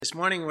This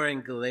morning we're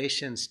in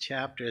Galatians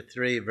chapter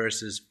 3,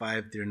 verses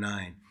 5 through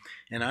 9.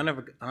 In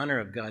honor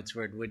of God's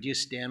word, would you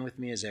stand with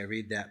me as I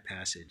read that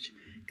passage?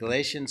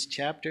 Galatians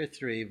chapter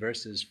 3,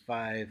 verses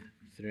 5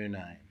 through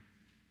 9.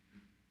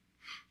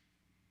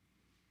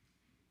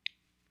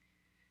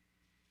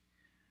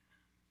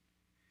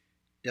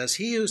 Does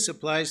he who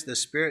supplies the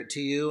Spirit to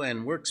you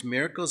and works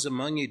miracles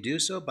among you do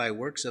so by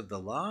works of the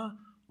law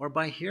or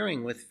by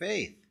hearing with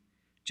faith?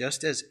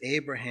 Just as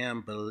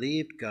Abraham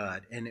believed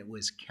God, and it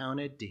was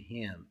counted to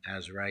him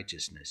as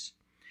righteousness.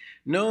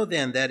 Know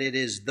then that it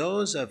is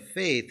those of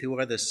faith who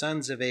are the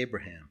sons of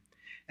Abraham.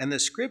 And the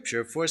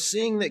scripture,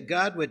 foreseeing that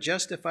God would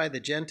justify the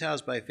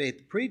Gentiles by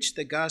faith, preached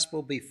the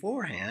gospel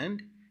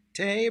beforehand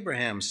to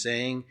Abraham,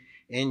 saying,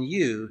 "In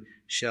you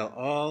shall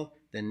all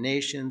the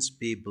nations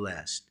be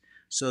blessed."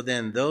 So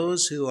then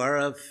those who are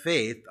of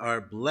faith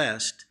are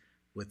blessed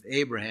with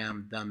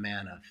Abraham, the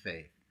man of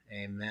faith.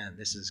 Amen.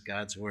 This is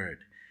God's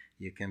word.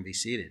 You can be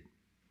seated.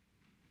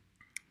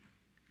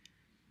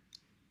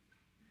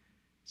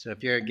 So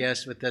if you're a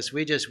guest with us,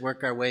 we just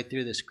work our way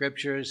through the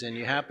scriptures, and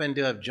you happen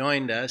to have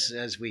joined us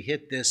as we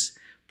hit this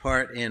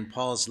part in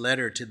Paul's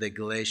letter to the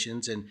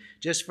Galatians. And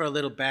just for a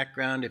little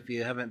background, if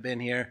you haven't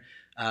been here,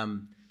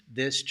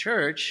 this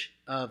church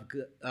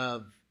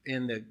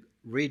in the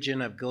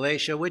region of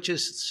Galatia, which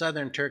is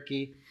southern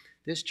Turkey,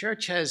 this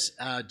church has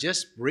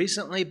just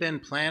recently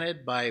been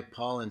planted by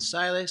Paul and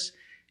Silas,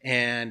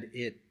 and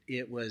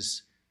it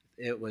was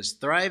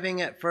thriving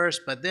at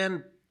first, but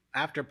then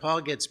after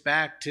Paul gets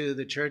back to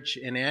the church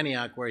in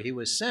Antioch where he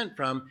was sent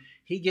from,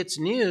 he gets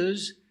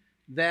news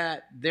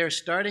that they're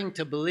starting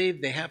to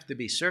believe they have to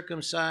be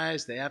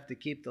circumcised, they have to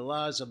keep the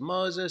laws of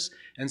Moses,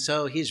 and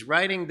so he's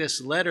writing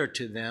this letter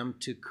to them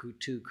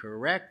to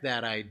correct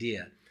that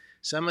idea.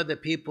 Some of the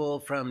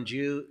people from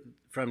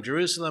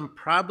Jerusalem,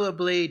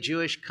 probably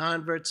Jewish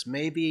converts,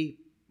 maybe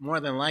more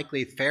than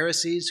likely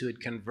Pharisees who had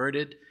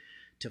converted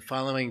to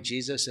following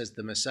Jesus as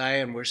the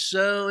Messiah, and were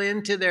so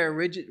into their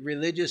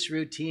religious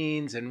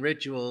routines and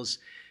rituals,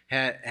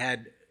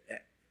 had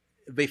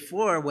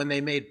before, when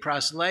they made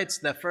proselytes,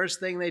 the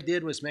first thing they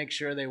did was make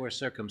sure they were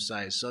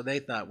circumcised. So they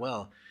thought,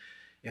 well,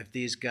 if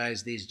these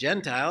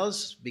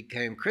Gentiles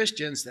became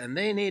Christians, then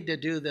they need to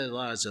do the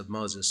laws of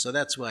Moses. So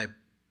that's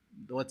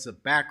what's the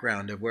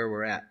background of where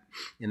we're at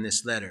in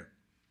this letter.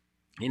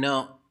 You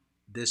know,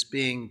 this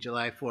being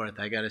July 4th,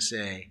 I got to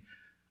say,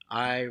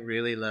 I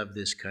really love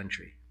this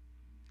country.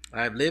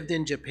 I've lived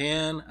in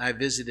Japan, I've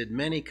visited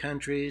many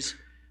countries,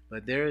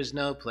 but there is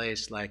no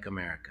place like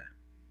America.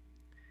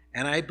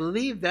 And I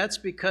believe that's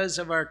because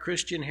of our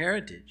Christian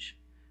heritage.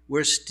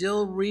 We're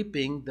still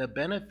reaping the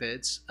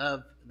benefits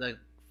of the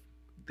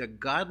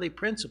godly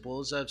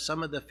principles of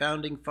some of the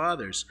founding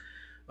fathers.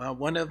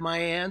 One of my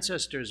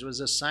ancestors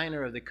was a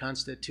signer of the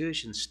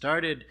Constitution,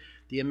 started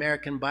the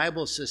American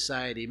Bible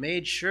Society,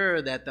 made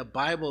sure that the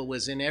Bible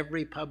was in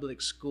every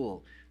public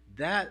school.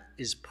 That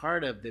is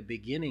part of the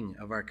beginning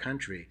of our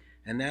country,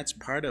 and that's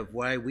part of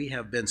why we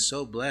have been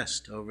so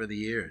blessed over the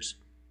years.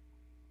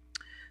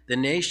 The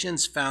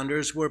nation's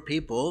founders were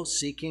people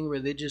seeking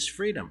religious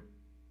freedom,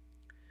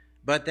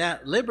 but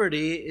that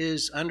liberty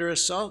is under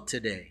assault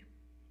today.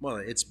 Well,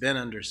 it's been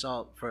under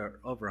assault for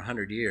over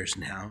 100 years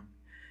now,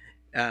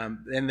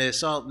 and the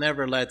assault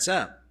never lets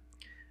up.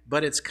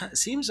 But it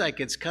seems like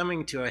it's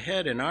coming to a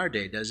head in our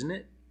day, doesn't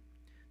it?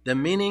 The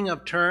meaning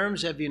of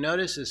terms, have you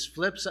noticed, is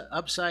flips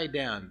upside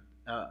down.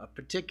 A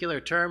particular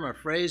term or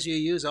phrase you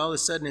use, all of a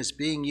sudden is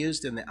being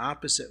used in the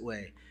opposite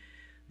way.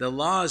 The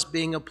law is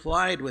being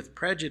applied with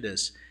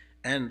prejudice,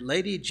 and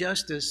Lady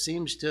Justice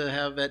seems to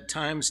have at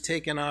times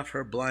taken off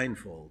her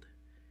blindfold.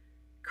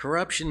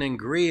 Corruption and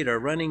greed are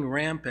running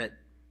rampant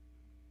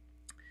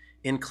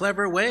in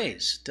clever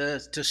ways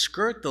to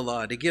skirt the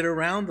law, to get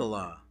around the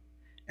law.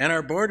 And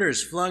our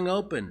borders flung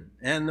open,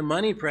 and the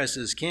money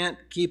presses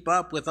can't keep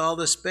up with all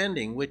the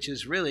spending, which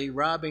is really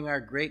robbing our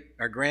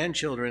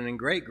grandchildren and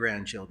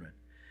great-grandchildren.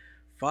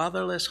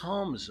 Fatherless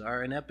homes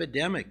are an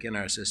epidemic in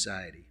our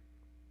society.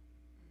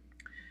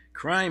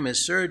 Crime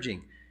is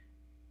surging.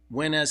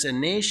 When as a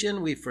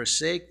nation we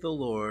forsake the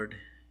Lord,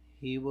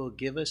 he will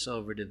give us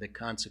over to the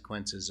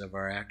consequences of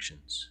our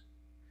actions.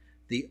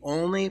 The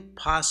only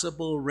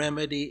possible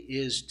remedy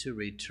is to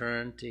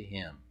return to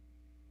him.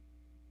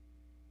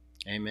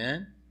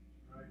 Amen?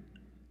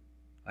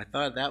 I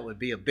thought that would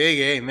be a big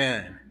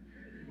amen.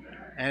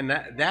 And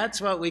that's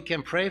what we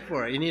can pray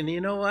for. And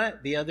you know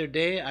what? The other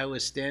day I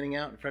was standing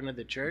out in front of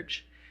the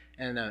church,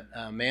 and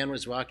a man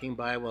was walking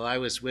by while I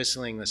was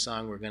whistling the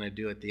song we're going to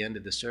do at the end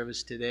of the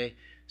service today.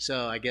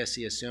 So I guess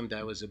he assumed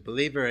I was a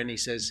believer, and he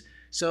says,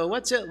 "So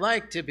what's it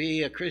like to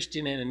be a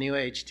Christian in a New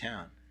Age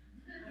town?"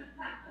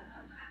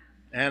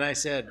 And I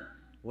said,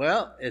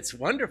 "Well, it's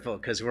wonderful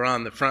because we're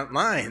on the front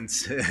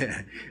lines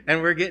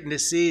and we're getting to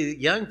see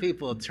young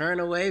people turn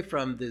away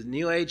from the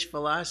New Age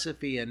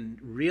philosophy and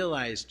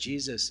realize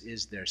Jesus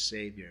is their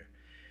Savior."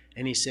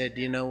 And he said,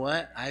 "You know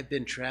what? I've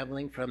been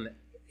traveling from the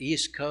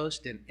East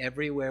Coast, and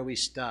everywhere we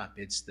stop,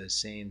 it's the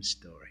same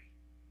story."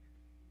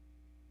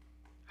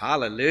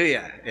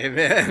 Hallelujah.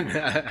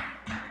 Amen.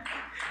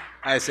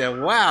 I said,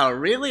 wow,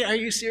 really? Are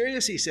you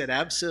serious? He said,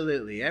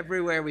 absolutely.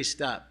 Everywhere we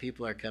stop,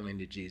 people are coming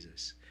to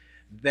Jesus.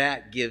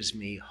 That gives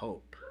me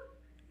hope,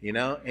 you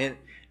know?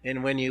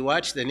 And when you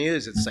watch the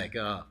news, it's like,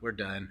 oh, we're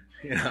done,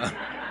 you know,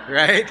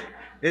 right?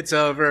 It's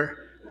over.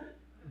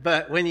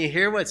 But when you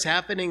hear what's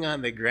happening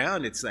on the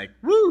ground, it's like,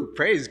 woo,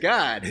 praise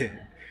God.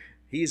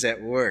 He's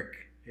at work.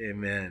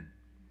 Amen.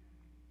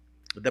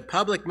 The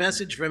public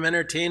message from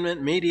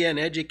entertainment, media, and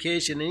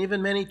education, and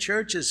even many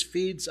churches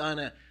feeds on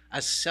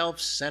a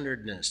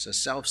self-centeredness, a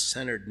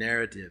self-centered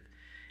narrative.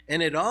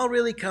 And it all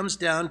really comes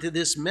down to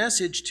this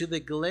message to the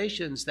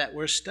Galatians that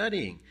we're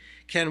studying.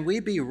 Can we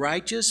be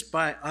righteous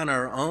on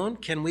our own?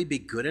 Can we be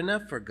good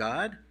enough for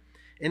God?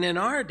 And in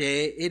our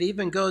day, it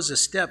even goes a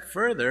step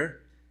further.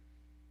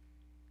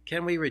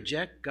 Can we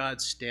reject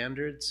God's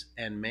standards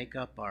and make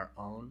up our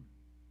own?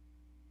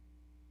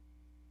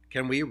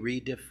 Can we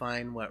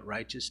redefine what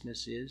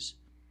righteousness is?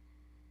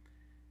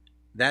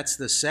 That's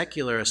the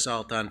secular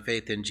assault on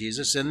faith in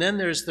Jesus. And then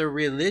there's the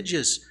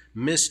religious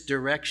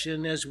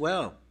misdirection as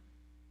well.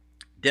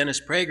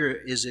 Dennis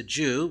Prager is a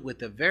Jew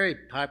with a very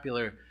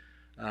popular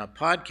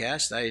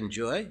podcast I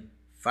enjoy,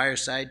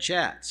 Fireside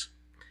Chats.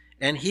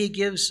 And he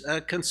gives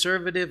a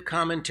conservative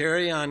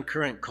commentary on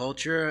current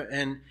culture,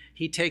 and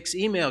he takes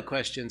email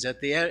questions.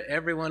 At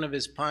every one of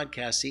his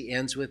podcasts, he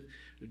ends with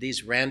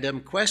these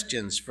random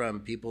questions from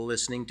people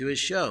listening to his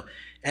show.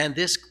 And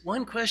this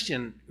one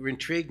question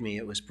intrigued me.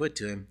 It was put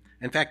to him.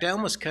 In fact, I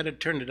almost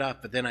turned it off,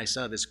 but then I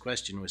saw this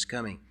question was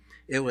coming.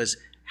 It was,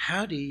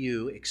 how do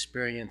you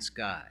experience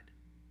God?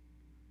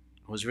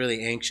 I was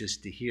really anxious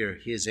to hear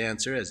his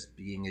answer as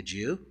being a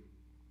Jew.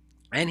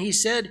 And he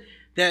said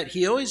that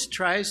he always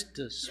tries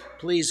to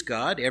please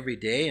God every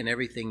day in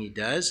everything he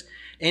does.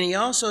 And he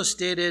also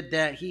stated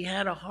that he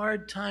had a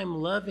hard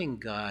time loving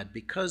God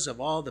because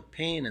of all the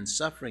pain and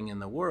suffering in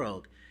the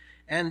world.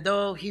 And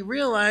though he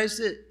realized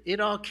that it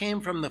all came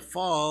from the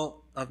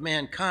fall of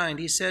mankind,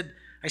 he said,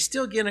 I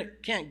still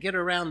can't get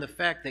around the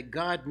fact that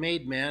God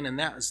made man, and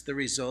that was the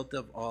result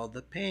of all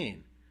the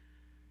pain.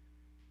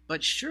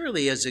 But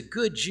surely as a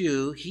good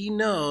Jew, he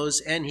knows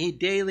and he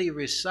daily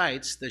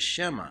recites the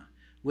Shema,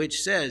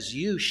 which says,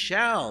 you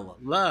shall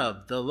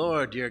love the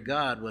Lord your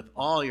God with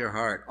all your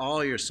heart,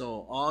 all your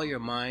soul, all your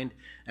mind,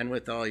 and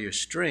with all your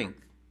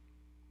strength.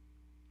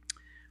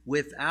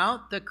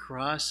 Without the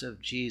cross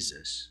of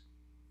Jesus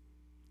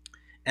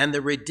and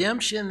the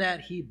redemption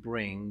that he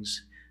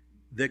brings,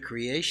 the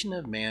creation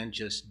of man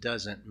just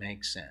doesn't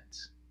make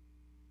sense.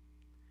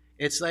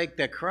 It's like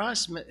the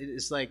cross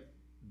is like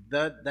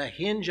the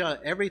hinge on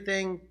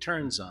everything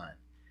turns on.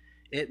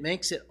 It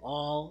makes it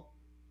all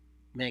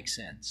make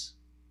sense.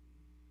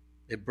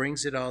 It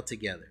brings it all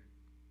together.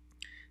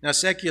 Now,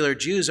 secular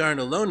Jews aren't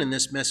alone in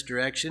this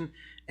misdirection.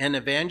 An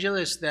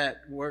evangelist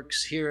that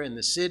works here in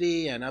the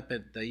city and up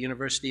at the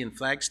university in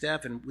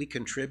Flagstaff, and we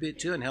contribute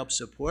to and help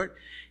support,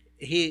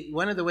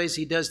 one of the ways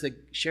he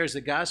shares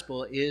the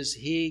gospel is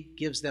he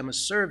gives them a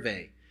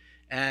survey,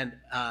 and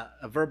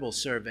a verbal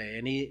survey.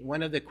 And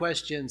one of the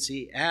questions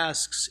he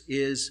asks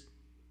is,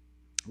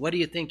 what do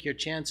you think your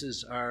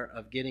chances are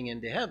of getting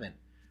into heaven?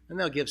 And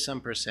they'll give some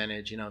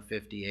percentage,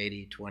 50,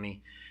 80, 20.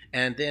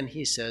 And then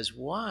he says,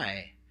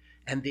 why?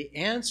 And the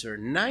answer,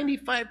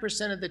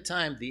 95% of the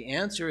time, the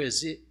answer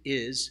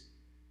is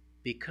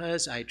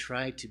because I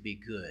try to be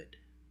good.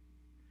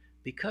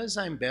 Because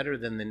I'm better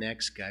than the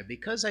next guy.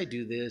 Because I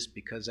do this,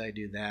 because I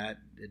do that,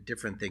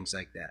 different things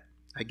like that.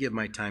 I give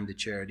my time to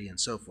charity and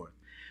so forth.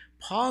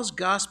 Paul's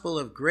gospel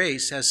of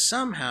grace has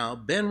somehow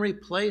been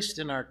replaced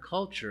in our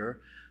culture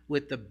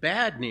with the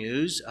bad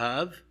news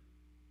of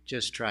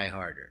just try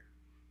harder.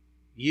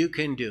 You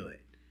can do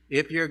it.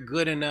 If you're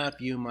good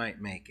enough, you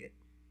might make it.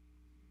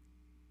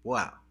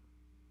 Wow.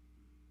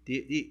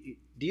 Do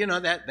you know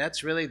that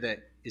that's really the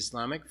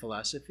Islamic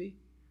philosophy?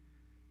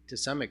 To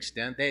some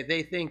extent,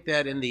 they think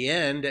that in the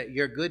end,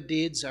 your good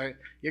deeds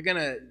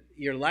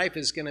your life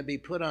is gonna be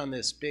put on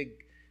this big.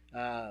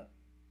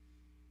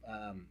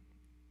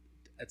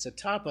 It's a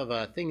top of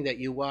a thing that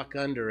you walk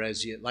under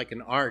like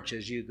an arch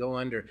as you go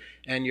under,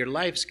 and your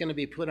life's going to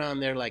be put on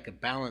there like a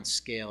balance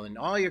scale, and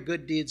all your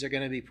good deeds are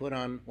going to be put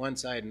on one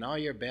side and all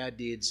your bad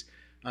deeds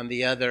on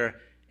the other,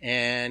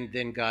 and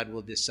then God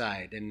will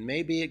decide. And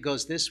maybe it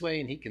goes this way,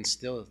 and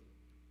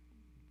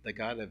the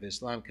God of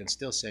Islam can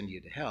still send you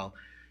to hell.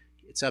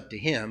 It's up to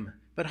him.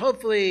 But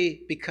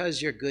hopefully,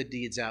 because your good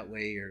deeds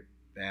outweigh your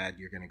bad,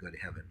 you're going to go to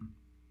heaven.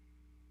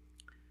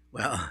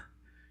 Well,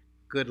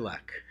 good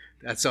luck.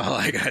 That's all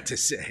I got to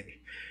say.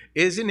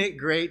 Isn't it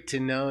great to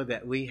know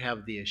that we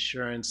have the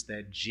assurance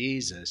that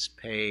Jesus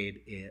paid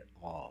it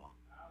all?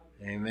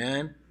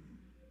 Amen?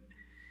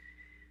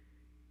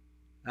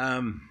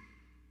 I'm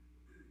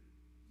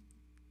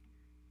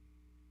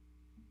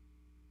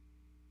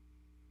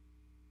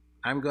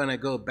going to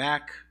go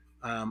back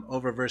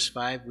over verse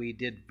 5. We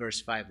did verse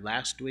 5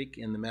 last week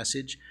in the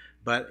message,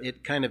 but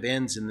it kind of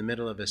ends in the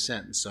middle of a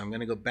sentence. So I'm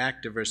going to go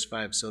back to verse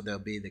 5 so there'll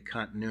be the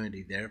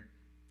continuity there.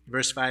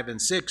 Verse 5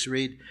 and 6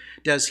 read,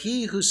 does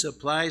he who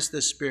supplies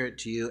the Spirit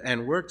to you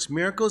and works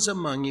miracles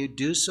among you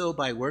do so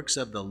by works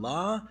of the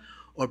law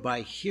or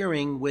by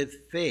hearing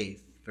with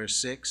faith. Verse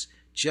 6,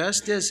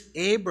 just as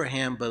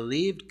Abraham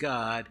believed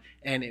God,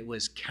 and it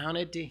was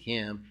counted to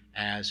him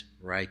as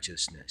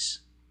righteousness.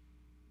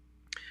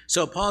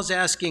 So Paul's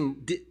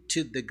asking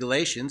to the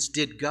Galatians,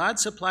 did God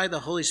supply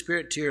the Holy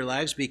Spirit to your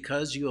lives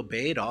because you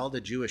obeyed all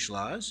the Jewish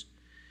laws?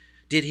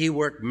 Did he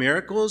work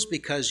miracles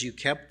because you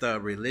kept the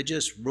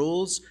religious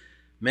rules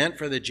meant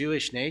for the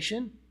Jewish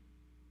nation?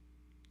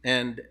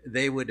 And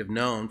they would have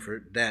known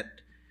for that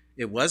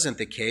it wasn't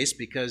the case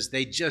because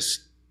they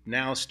just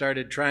now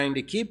started trying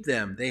to keep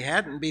them. They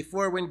hadn't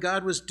before when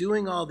God was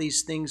doing all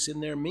these things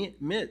in their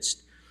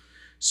midst.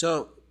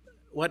 So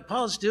what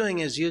Paul's doing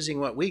is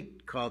using what we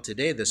call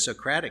today the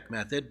Socratic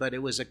method, but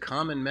it was a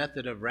common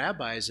method of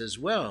rabbis as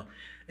well.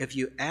 If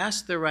you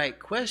ask the right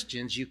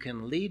questions, you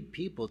can lead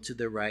people to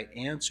the right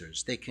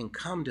answers. They can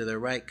come to the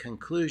right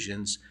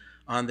conclusions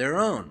on their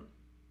own.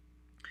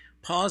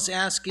 Paul's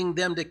asking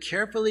them to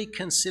carefully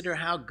consider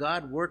how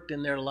God worked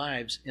in their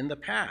lives in the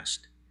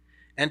past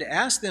and to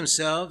ask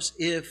themselves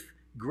if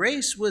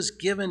grace was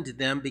given to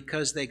them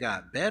because they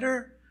got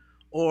better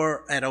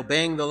or at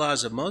obeying the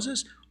laws of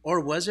Moses, or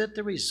was it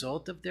the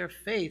result of their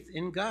faith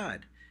in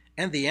God?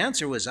 And the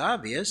answer was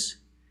obvious,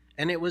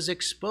 and it was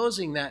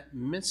exposing that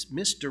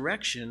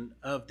misdirection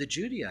of the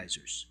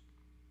Judaizers.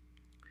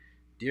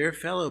 Dear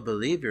fellow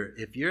believer,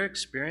 if you're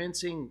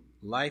experiencing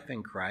life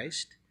in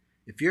Christ,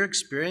 if you're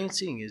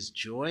experiencing his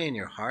joy in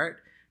your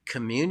heart,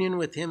 communion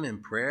with him in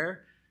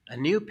prayer, a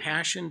new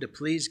passion to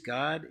please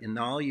God in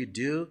all you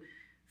do,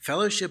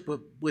 fellowship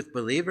with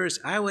believers,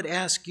 I would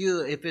ask you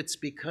if it's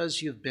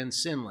because you've been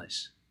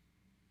sinless.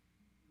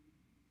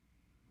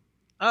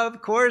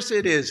 Of course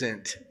it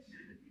isn't.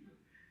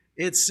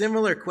 It's a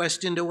similar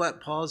question to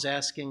what Paul's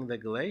asking the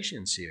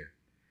Galatians here.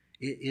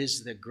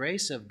 Is the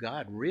grace of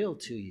God real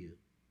to you?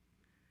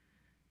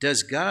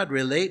 Does God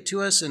relate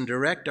to us and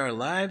direct our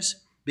lives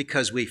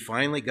because we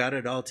finally got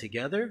it all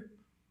together,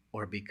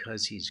 or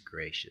because he's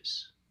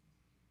gracious?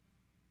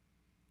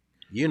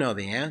 You know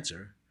the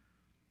answer.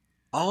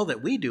 All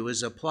that we do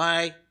is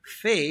apply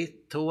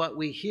faith to what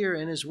we hear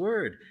in his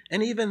word.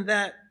 And even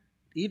that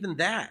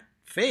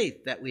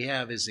faith that we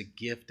have is a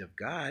gift of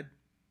God,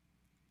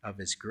 of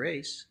his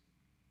grace.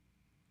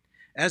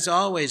 As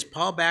always,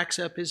 Paul backs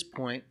up his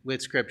point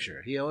with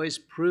Scripture. He always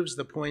proves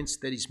the points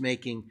that he's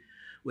making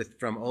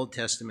from Old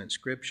Testament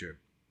Scripture.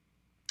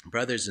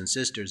 Brothers and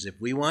sisters, if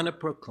we want to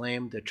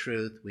proclaim the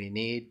truth, we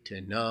need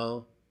to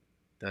know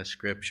the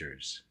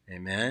Scriptures.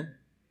 Amen?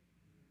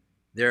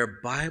 There are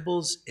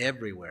Bibles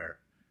everywhere.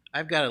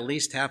 I've got at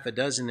least half a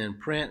dozen in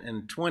print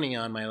and 20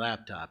 on my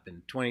laptop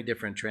in 20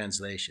 different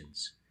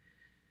translations.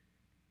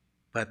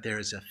 But there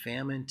is a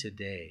famine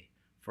today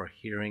for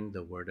hearing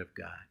the Word of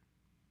God.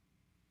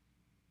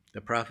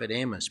 The prophet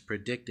Amos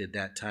predicted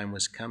that time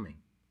was coming.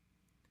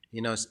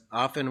 You know,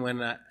 often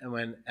when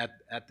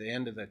at the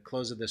end of the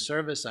close of the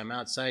service, I'm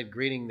outside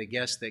greeting the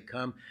guests that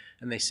come,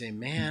 and they say,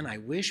 man, I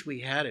wish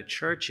we had a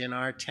church in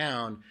our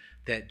town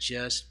that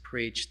just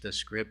preached the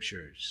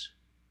Scriptures.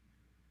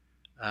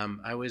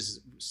 I was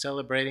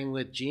celebrating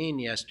with Jean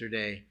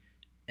yesterday,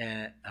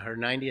 her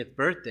 90th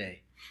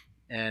birthday,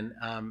 and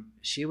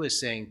she was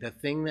saying the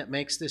thing that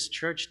makes this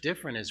church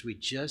different is we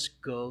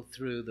just go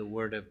through the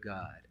Word of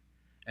God,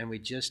 and we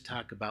just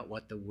talk about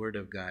what the Word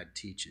of God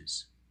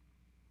teaches.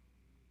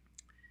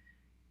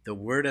 The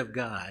Word of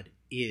God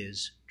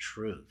is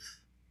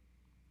truth.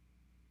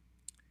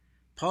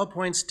 Paul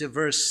points to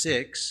verse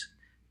 6,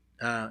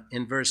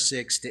 in verse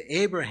 6, to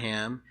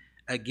Abraham,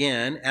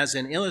 again, as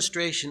an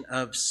illustration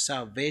of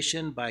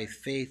salvation by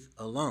faith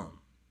alone.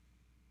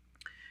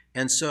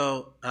 And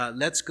so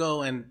let's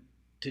go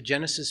to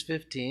Genesis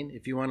 15,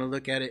 if you want to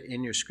look at it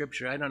in your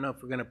scripture. I don't know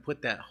if we're going to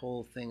put that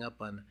whole thing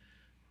up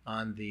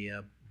on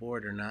the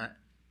board or not,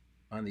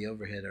 on the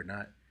overhead or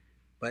not.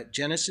 But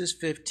Genesis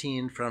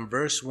 15 from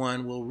verse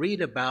 1, we'll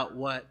read about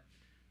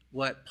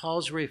what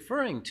Paul's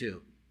referring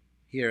to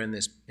here in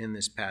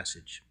this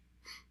passage.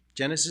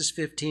 Genesis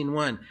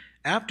 15:1.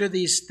 After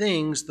these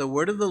things, the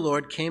word of the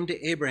Lord came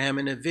to Abraham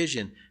in a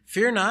vision.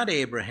 Fear not,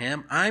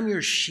 Abraham, I'm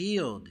your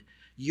shield.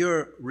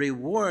 Your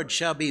reward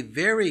shall be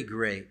very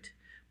great.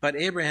 But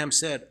Abraham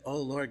said, O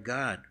Lord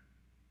God,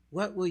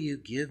 what will you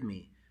give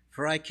me?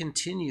 For I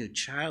continue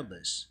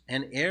childless,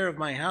 and heir of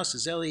my house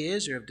is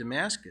Eliezer of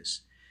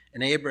Damascus.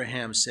 And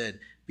Abraham said,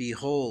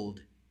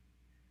 Behold,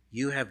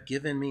 you have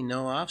given me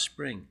no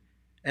offspring,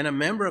 and a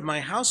member of my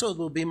household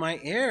will be my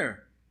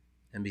heir.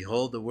 And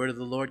behold, the word of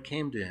the Lord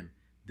came to him.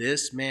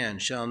 This man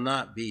shall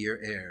not be your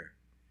heir.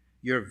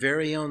 Your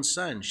very own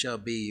son shall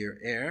be your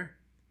heir.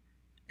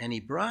 And he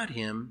brought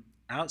him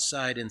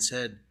outside and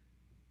said,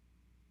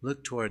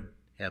 Look toward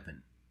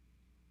heaven,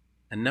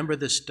 and number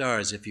the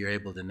stars if you're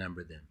able to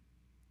number them.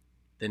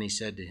 Then he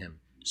said to him,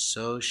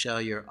 So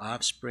shall your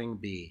offspring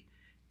be.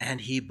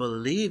 And he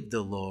believed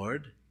the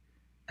Lord,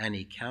 and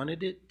he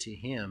counted it to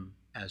him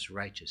as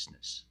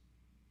righteousness.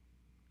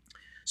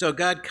 So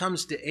God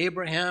comes to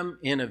Abraham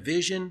in a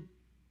vision,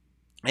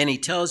 and he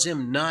tells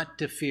him not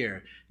to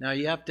fear. Now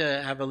you have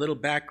to have a little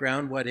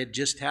background what had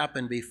just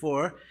happened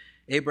before.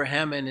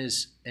 Abraham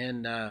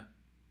and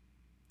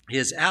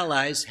his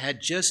allies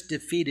had just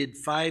defeated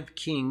 5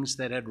 kings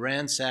that had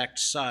ransacked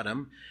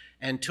Sodom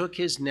and took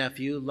his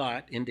nephew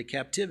Lot into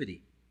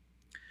captivity.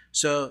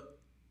 So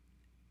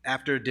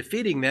after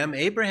defeating them,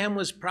 Abraham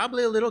was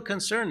probably a little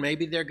concerned.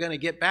 Maybe they're going to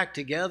get back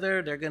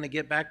together. They're going to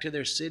get back to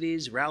their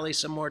cities, rally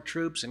some more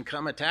troops, and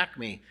come attack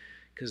me.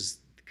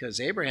 Because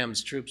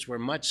Abraham's troops were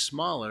much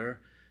smaller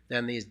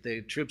than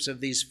the troops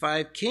of these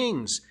 5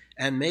 kings.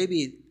 And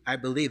maybe, I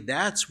believe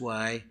that's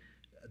why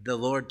the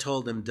Lord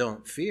told him,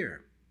 don't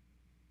fear.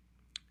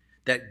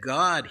 That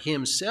God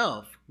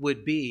himself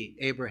would be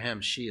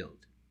Abraham's shield.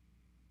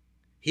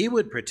 He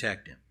would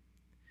protect him.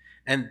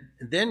 And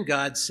then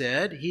God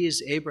said, he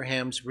is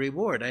Abraham's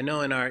reward. I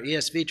know in our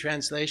ESV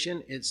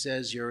translation, it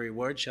says, your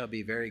reward shall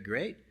be very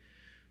great.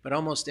 But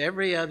almost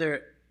every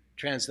other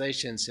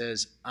translation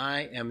says,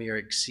 I am your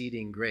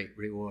exceeding great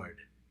reward.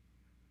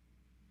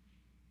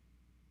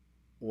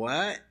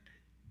 What?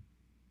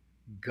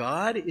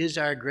 God is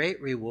our great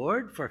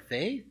reward for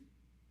faith?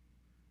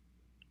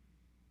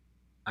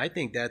 I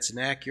think that's an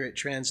accurate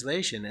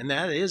translation, and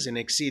that is an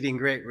exceeding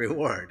great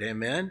reward.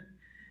 Amen?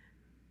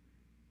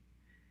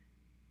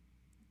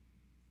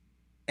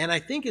 And I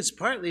think it's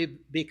partly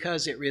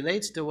because it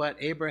relates to what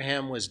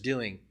Abraham was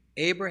doing.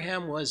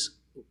 Abraham was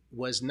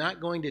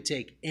not going to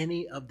take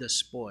any of the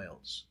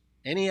spoils,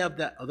 any of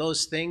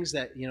those things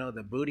that,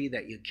 the booty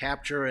that you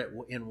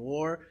capture in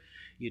war.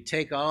 You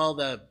take all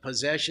the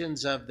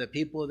possessions of the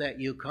people that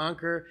you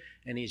conquer,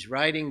 and he's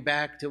riding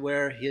back to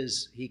where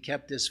he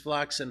kept his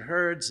flocks and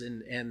herds,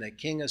 and the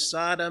king of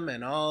Sodom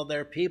and all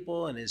their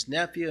people and his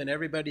nephew and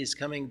everybody's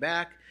coming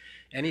back.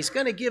 And he's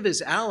going to give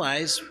his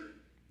allies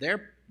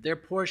their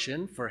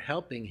portion for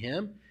helping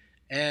him.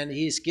 And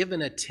he's given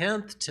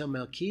 1/10 to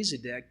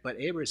Melchizedek, but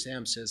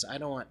Abraham says, I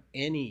don't want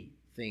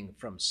anything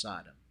from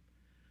Sodom.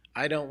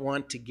 I don't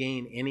want to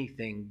gain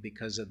anything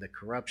because of the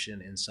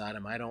corruption in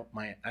Sodom. I don't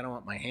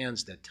want my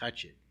hands to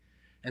touch it.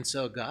 And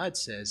so God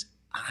says,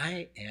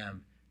 I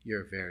am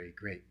your very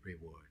great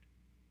reward.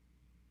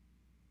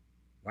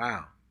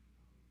 Wow.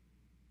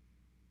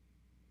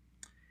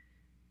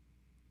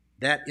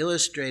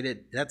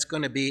 That's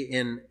going to be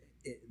in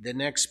the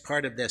next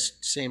part of this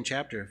same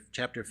chapter,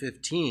 chapter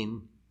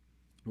 15.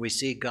 We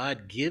see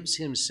God gives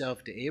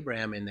himself to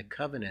Abraham in the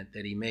covenant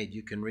that he made.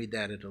 You can read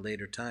that at a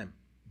later time.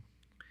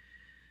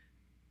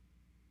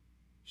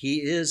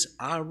 He is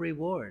our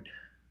reward.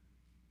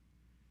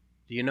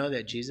 Do you know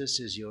that Jesus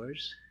is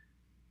yours?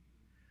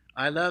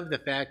 I love the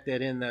fact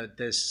that in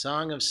the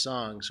Song of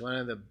Songs, one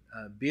of the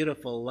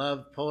beautiful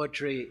love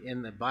poetry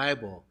in the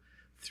Bible,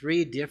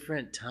 3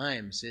 different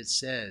times it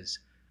says,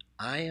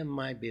 I am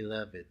my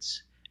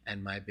beloved's,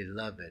 and my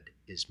beloved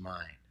is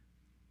mine.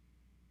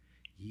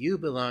 You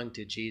belong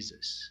to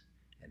Jesus,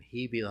 and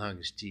he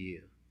belongs to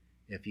you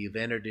if you've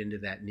entered into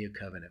that new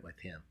covenant with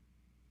him.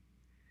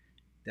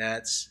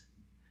 That's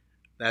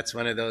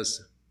one of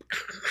those,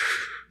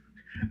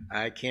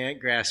 I can't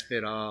grasp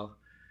it all,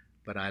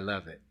 but I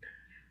love it.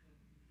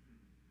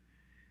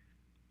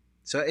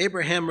 So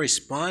Abraham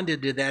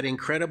responded to that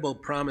incredible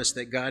promise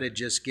that God had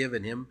just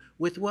given him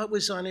with what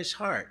was on his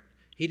heart.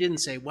 He didn't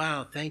say,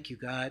 wow, thank you,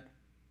 God.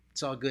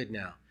 It's all good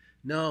now.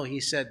 No,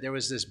 he said there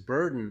was this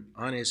burden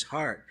on his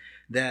heart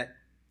that,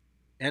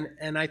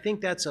 and I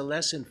think that's a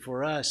lesson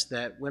for us,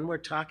 that when we're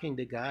talking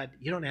to God,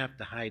 you don't have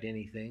to hide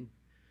anything.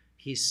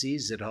 He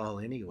sees it all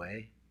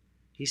anyway.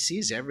 He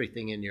sees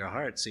everything in your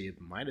heart, so you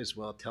might as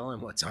well tell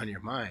him what's on your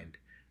mind,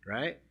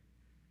 right?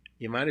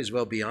 You might as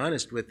well be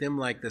honest with him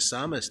like the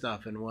psalmist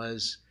often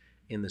was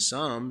in the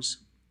Psalms,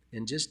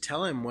 and just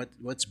tell him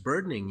what's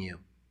burdening you.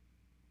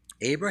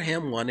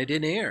 Abraham wanted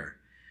an heir.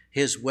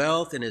 His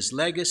wealth and his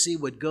legacy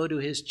would go to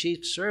his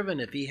chief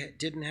servant if he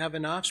didn't have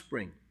an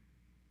offspring.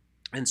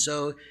 And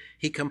so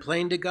he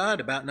complained to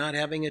God about not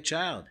having a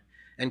child.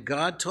 And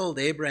God told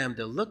Abraham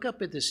to look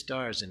up at the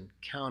stars and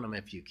count them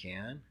if you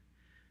can.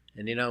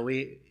 And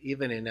we,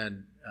 even in a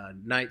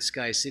night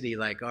sky city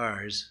like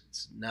ours,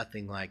 it's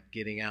nothing like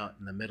getting out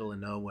in the middle of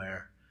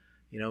nowhere.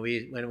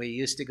 When we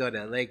used to go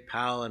to Lake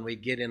Powell, and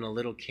we'd get in a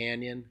little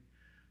canyon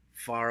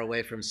far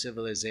away from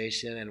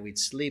civilization, and we'd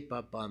sleep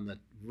up on the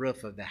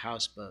roof of the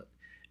houseboat,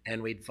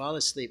 and we'd fall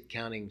asleep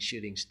counting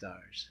shooting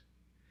stars,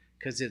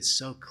 because it's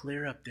so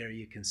clear up there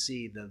you can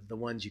see the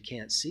ones you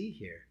can't see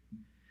here.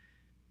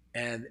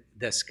 And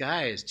the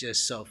sky is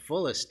just so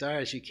full of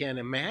stars you can't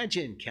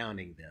imagine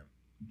counting them.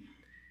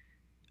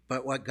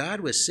 But what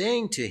God was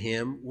saying to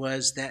him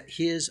was that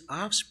his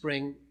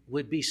offspring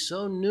would be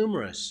so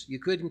numerous you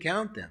couldn't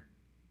count them,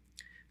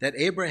 that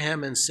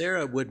Abraham and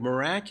Sarah would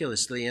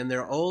miraculously in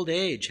their old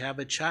age have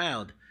a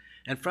child,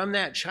 and from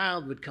that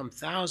child would come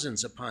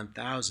thousands upon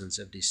thousands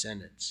of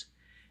descendants.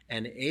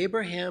 And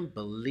Abraham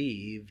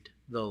believed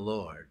the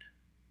Lord.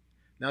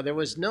 Now, there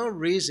was no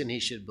reason he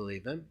should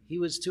believe him. He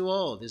was too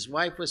old. His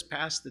wife was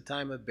past the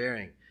time of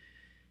bearing.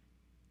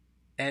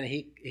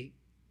 And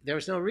there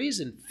was no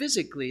reason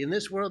physically in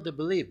this world to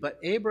believe, but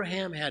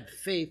Abraham had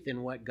faith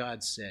in what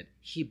God said.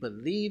 He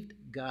believed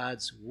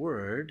God's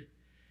word,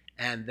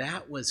 and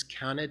that was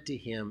counted to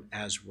him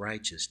as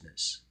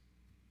righteousness.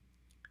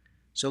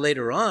 So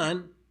later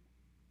on,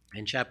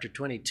 In chapter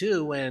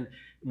 22,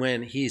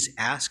 when he's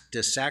asked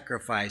to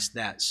sacrifice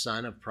that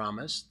son of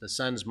promise, the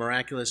son's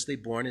miraculously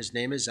born, his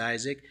name is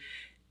Isaac.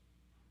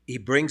 He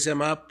brings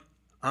him up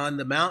on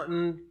the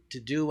mountain to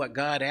do what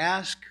God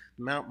asked,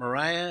 Mount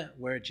Moriah,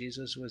 where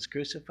Jesus was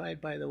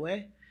crucified, by the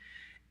way.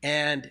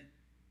 And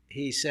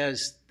he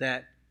says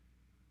that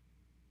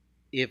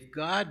if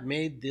God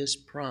made this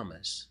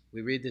promise,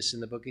 we read this in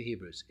the book of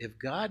Hebrews, if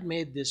God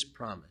made this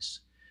promise,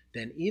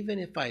 then even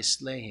if I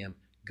slay him,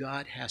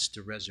 God has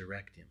to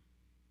resurrect him.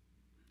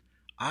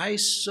 I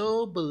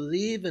so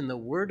believe in the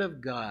word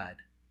of God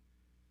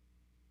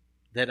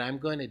that I'm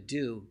going to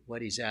do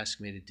what he's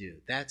asked me to do.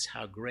 That's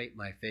how great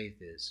my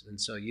faith is.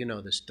 And so you know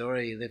the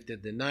story. He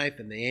lifted the knife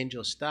and the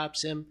angel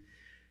stops him.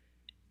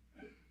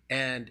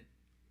 And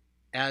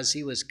as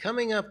he was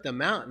coming up the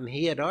mountain,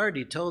 he had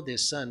already told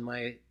his son,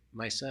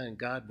 my son,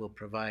 God will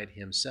provide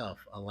himself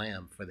a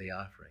lamb for the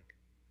offering.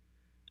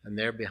 And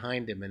there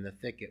behind him in the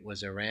thicket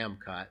was a ram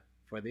caught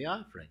for the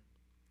offering.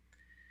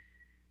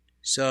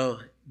 So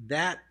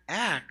that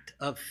act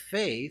of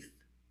faith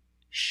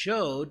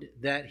showed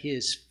that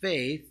his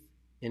faith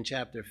in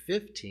chapter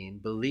 15,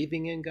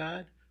 believing in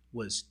God,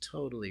 was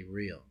totally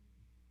real.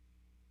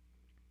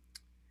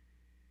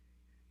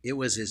 It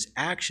was his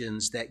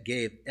actions that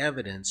gave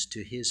evidence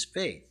to his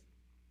faith.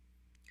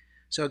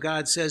 So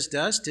God says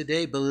to us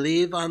today,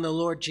 believe on the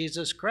Lord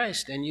Jesus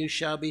Christ and you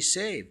shall be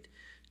saved.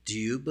 Do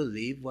you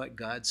believe what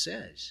God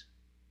says?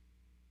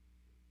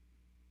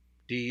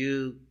 Do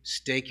you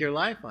stake your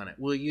life on it?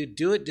 Will you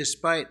do it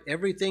despite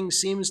everything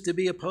seems to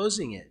be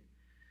opposing it?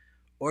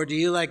 Or do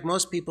you, like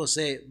most people,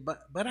 say,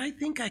 but I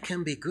think I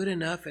can be good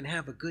enough and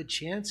have a good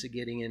chance of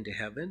getting into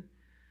heaven?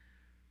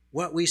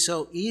 What we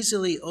so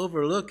easily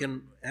overlook,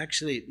 and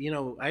actually,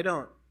 I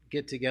don't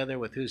get together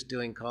with who's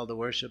doing call to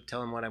worship, tell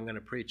them what I'm going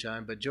to preach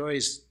on, but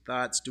Jory's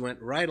thoughts went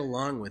right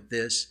along with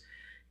this.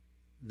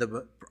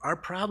 Our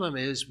problem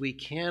is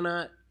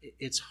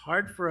it's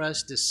hard for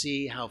us to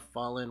see how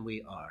fallen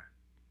we are.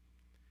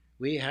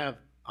 We have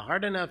a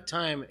hard enough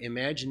time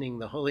imagining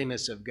the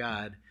holiness of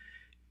God,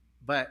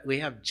 but we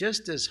have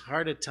just as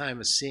hard a time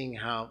of seeing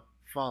how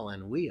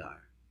fallen we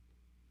are.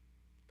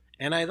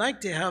 And I like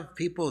to have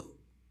people,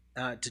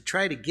 to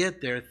try to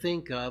get there,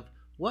 think of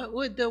what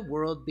would the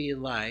world be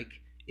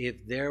like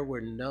if there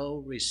were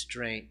no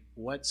restraint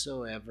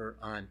whatsoever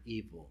on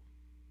evil.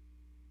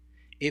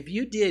 If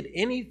you did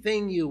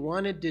anything you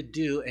wanted to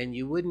do and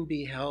you wouldn't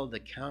be held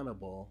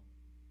accountable,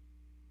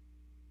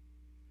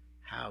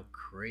 how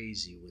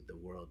crazy would the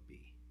world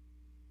be?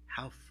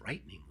 How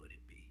frightening would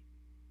it be?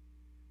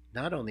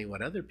 Not only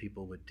what other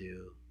people would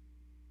do,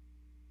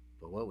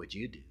 but what would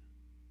you do?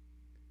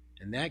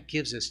 And that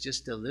gives us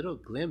just a little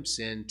glimpse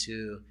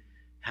into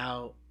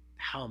how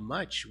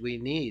much we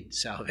need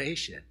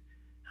salvation,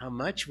 how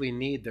much we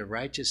need the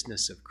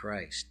righteousness of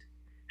Christ,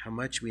 how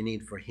much we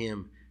need for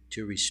him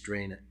to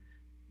restrain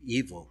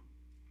evil.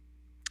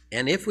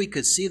 And if we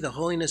could see the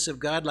holiness of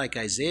God like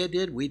Isaiah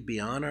did, we'd be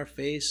on our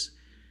face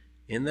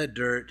in the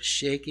dirt,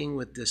 shaking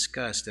with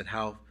disgust at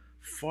how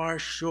far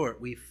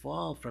short we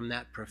fall from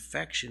that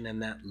perfection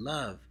and that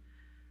love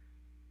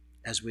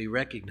as we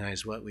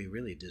recognize what we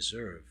really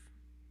deserve.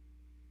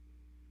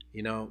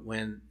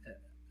 When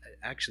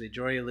actually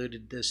Jory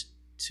alluded this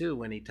too,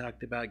 when he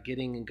talked about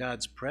getting in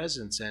God's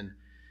presence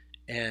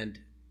and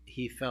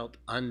he felt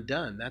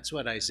undone. That's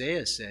what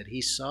Isaiah said.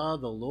 He saw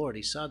the Lord,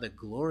 he saw the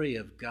glory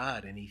of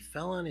God, and he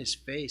fell on his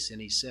face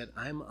and he said,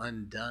 I'm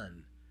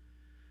undone.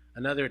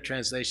 Another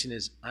translation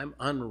is, I'm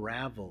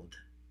unraveled.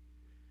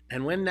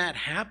 And when that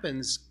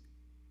happens,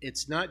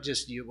 it's not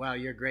just you, wow,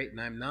 you're great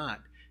and I'm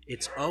not.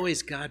 It's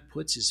always God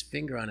puts his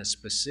finger on a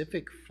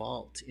specific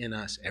fault in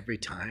us every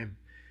time.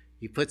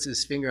 He puts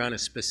his finger on a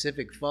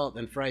specific fault.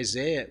 And for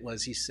Isaiah it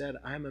was, he said,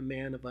 I'm a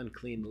man of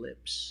unclean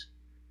lips.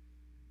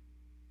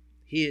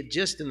 He had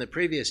just in the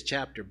previous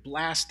chapter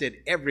blasted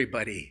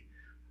everybody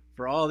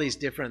for all these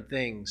different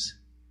things,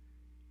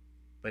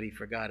 but he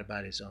forgot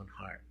about his own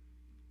heart.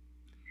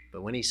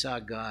 But when he saw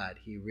God,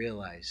 he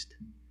realized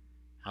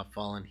how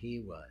fallen he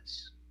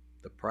was,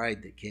 the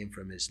pride that came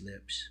from his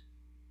lips.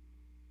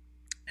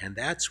 And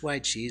that's why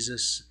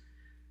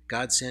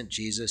God sent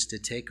Jesus to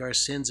take our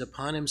sins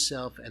upon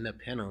himself and the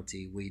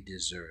penalty we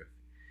deserve.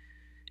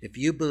 If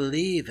you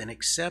believe and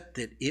accept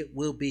it, it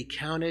will be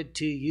counted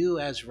to you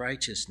as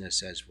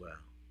righteousness as well.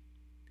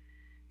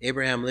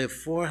 Abraham lived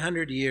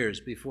 400 years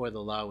before the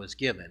law was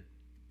given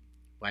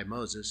by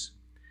Moses.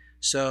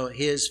 So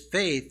his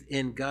faith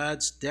in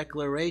God's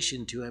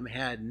declaration to him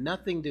had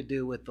nothing to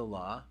do with the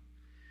law,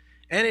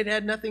 and it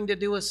had nothing to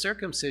do with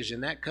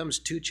circumcision. That comes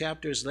 2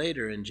 chapters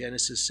later in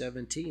Genesis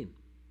 17.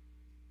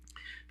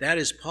 That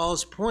is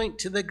Paul's point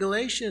to the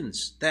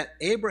Galatians, that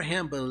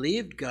Abraham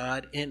believed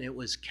God and it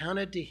was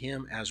counted to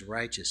him as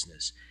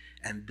righteousness.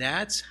 And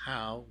that's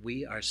how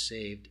we are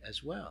saved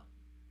as well.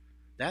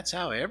 That's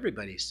how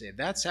everybody's saved.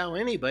 That's how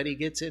anybody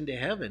gets into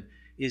heaven,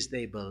 is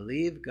they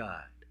believe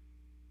God.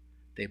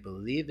 They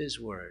believe his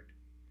word.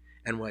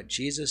 And what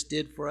Jesus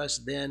did for us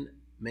then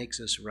makes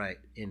us right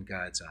in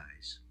God's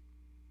eyes.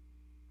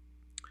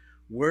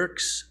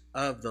 Works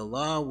of the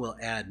law will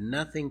add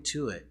nothing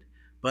to it,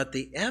 but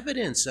the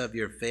evidence of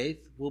your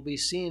faith will be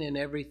seen in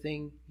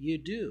everything you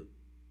do.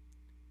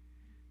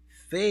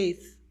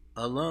 Faith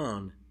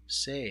alone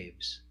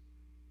saves,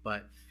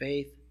 but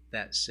faith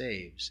that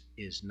saves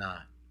is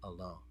not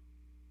alone.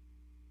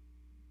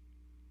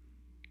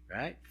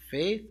 Right?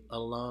 Faith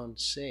alone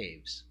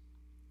saves,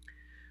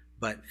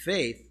 but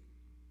faith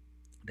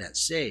that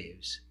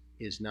saves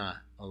is not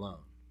alone.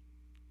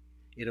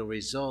 It'll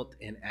result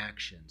in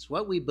actions.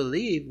 What we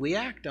believe, we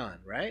act on,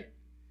 right?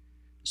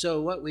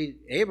 So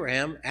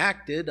Abraham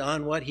acted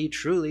on what he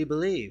truly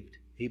believed.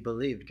 He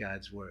believed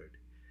God's word.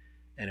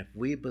 And if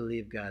we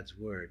believe God's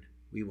word,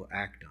 we will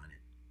act on it.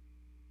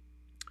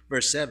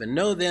 Verse 7,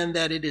 know then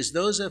that it is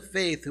those of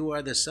faith who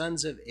are the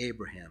sons of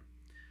Abraham.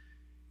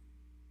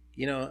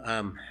 You know,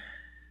 a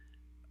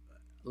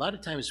lot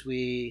of times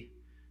we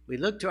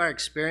look to our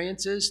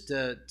experiences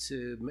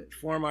to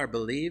form our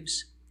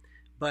beliefs,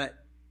 but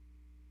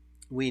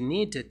we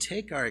need to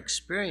take our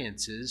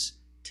experiences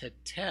to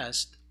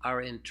test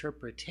our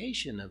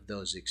interpretation of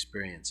those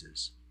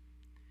experiences.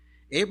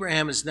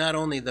 Abraham is not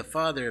only the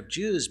father of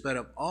Jews, but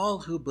of all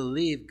who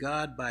believe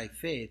God by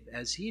faith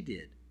as he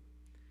did.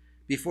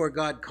 Before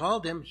God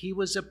called him, he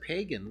was a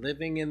pagan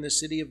living in the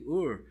city of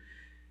Ur.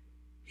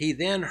 He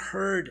then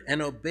heard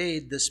and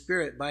obeyed the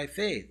Spirit by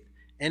faith.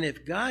 And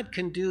if God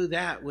can do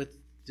that with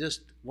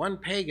just one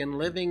pagan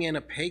living in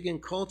a pagan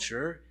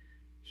culture,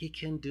 he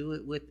can do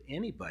it with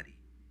anybody.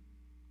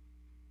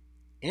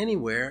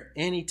 Anywhere,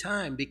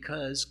 anytime,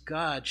 because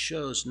God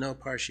shows no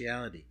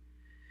partiality.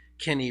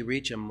 Can he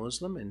reach a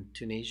Muslim in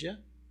Tunisia?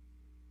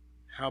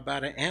 How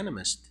about an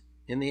animist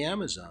in the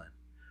Amazon?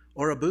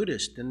 Or a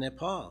Buddhist in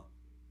Nepal?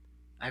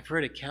 I've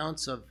heard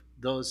accounts of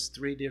those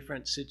three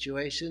different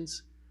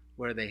situations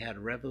where they had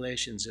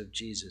revelations of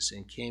Jesus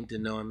and came to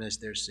know him as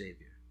their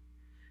Savior.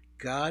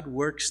 God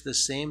works the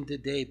same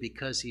today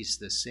because he's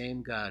the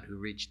same God who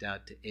reached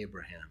out to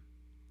Abraham.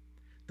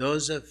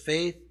 Those of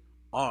faith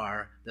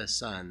are the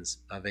sons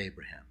of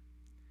Abraham.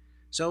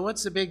 So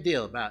what's the big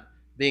deal about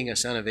being a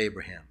son of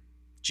Abraham?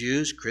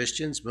 Jews,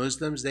 Christians,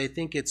 Muslims, they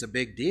think it's a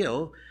big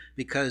deal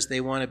because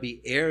they want to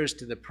be heirs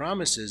to the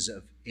promises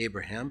of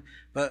Abraham,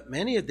 but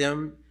many of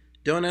them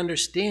don't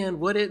understand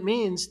what it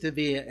means to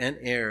be an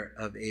heir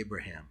of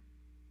Abraham.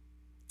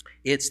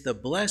 It's the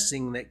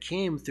blessing that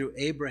came through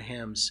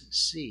Abraham's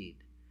seed.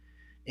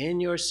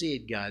 In your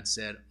seed, God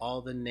said,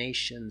 all the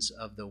nations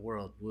of the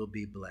world will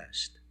be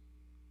blessed.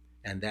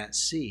 And that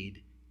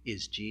seed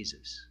is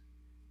Jesus.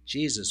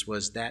 Jesus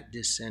was that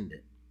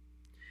descendant.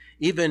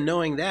 Even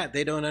knowing that,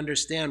 they don't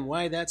understand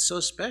why that's so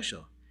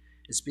special.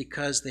 It's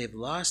because they've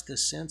lost the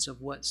sense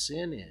of what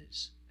sin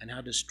is and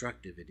how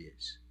destructive it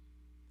is.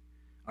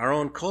 Our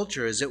own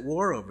culture is at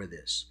war over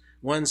this.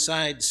 One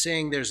side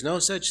saying there's no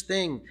such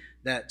thing,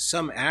 that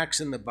some acts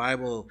in the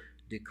Bible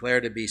declare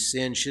to be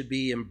sin should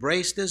be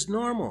embraced as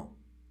normal.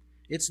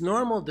 It's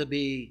normal to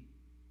be,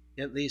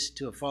 at least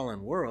to a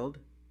fallen world,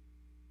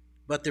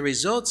 but the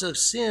results of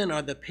sin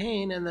are the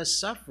pain and the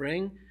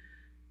suffering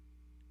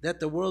that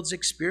the world's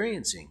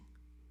experiencing,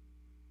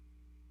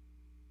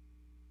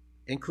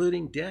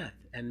 including death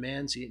and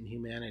man's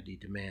inhumanity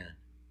to man.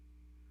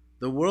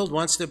 The world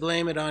wants to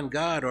blame it on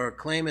God or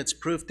claim it's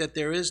proof that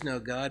there is no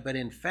God, but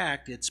in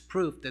fact, it's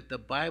proof that the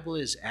Bible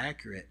is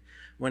accurate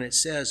when it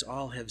says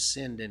all have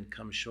sinned and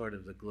come short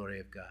of the glory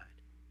of God,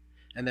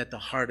 and that the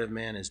heart of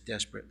man is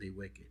desperately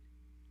wicked.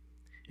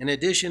 In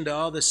addition to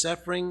all the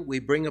suffering we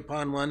bring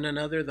upon one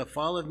another, the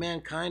fall of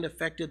mankind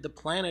affected the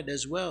planet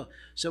as well.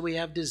 So we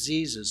have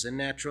diseases and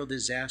natural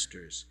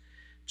disasters.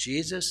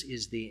 Jesus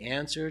is the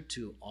answer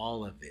to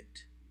all of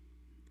it.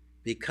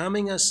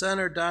 Becoming a son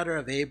or daughter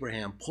of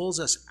Abraham pulls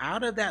us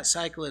out of that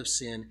cycle of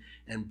sin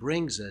and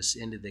brings us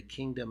into the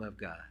kingdom of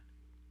God.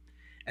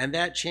 And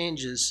that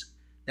changes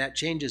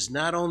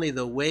not only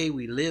the way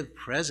we live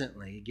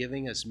presently,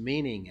 giving us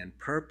meaning and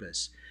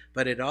purpose,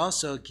 but it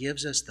also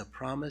gives us the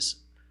promise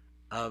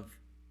of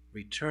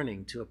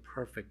returning to a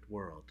perfect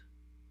world.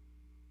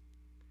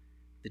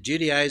 The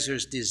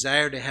Judaizers'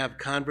 desire to have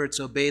converts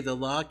obey the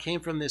law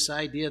came from this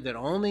idea that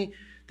only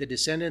the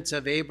descendants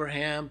of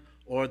Abraham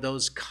or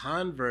those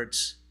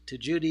converts to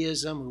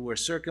Judaism who were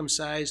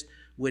circumcised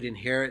would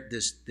inherit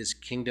this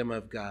kingdom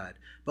of God.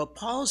 But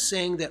Paul's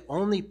saying that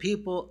only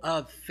people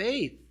of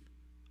faith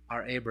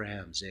are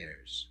Abraham's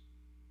heirs.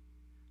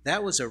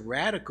 That was a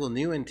radical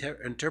new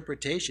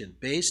interpretation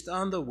based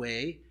on the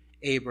way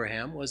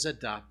Abraham was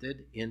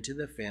adopted into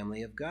the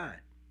family of God.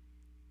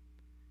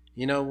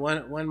 You know,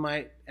 one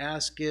might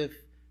ask if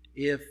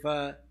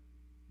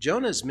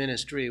Jonah's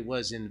ministry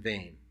was in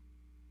vain.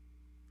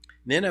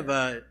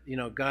 Nineveh,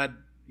 God,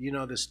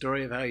 the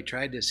story of how he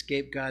tried to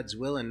escape God's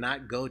will and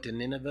not go to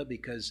Nineveh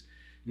because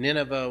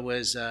Nineveh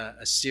was a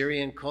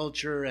Syrian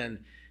culture,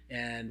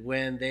 and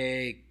when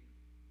they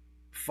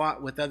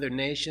fought with other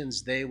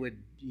nations, they would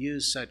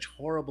use such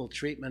horrible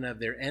treatment of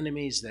their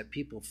enemies that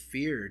people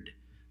feared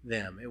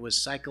them. It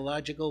was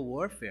psychological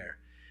warfare.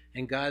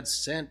 And God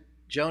sent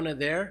Jonah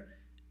there,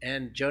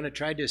 and Jonah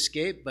tried to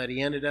escape, but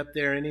he ended up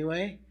there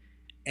anyway.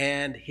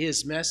 And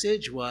his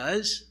message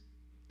was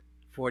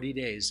 40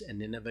 days and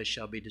Nineveh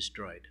shall be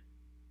destroyed.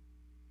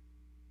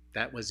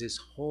 That was his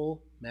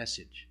whole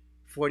message.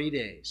 40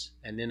 days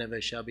and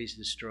Nineveh shall be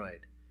destroyed.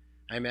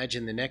 I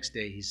imagine the next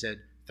day he said,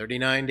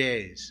 39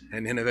 days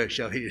and Nineveh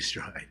shall be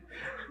destroyed.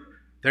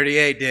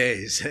 38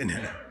 days.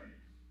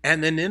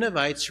 And the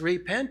Ninevites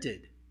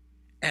repented.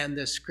 And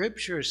the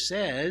scripture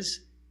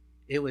says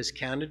it was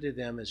counted to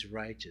them as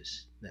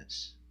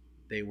righteousness.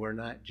 They were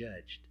not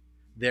judged.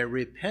 Their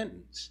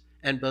repentance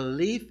and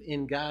belief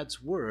in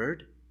God's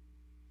word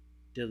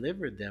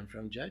delivered them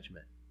from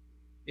judgment.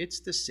 It's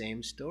the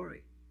same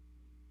story.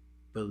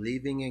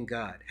 Believing in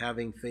God,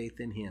 having faith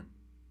in him.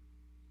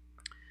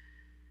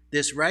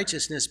 This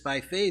righteousness by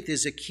faith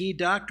is a key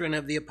doctrine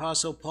of the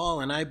Apostle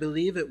Paul, and I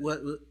believe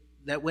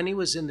that when he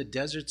was in the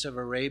deserts of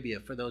Arabia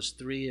for those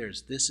 3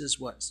 years, this is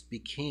what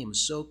became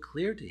so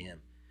clear to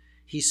him.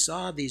 He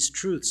saw these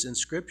truths in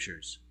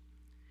scriptures.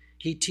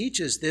 He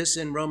teaches this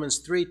in Romans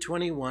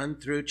 3:21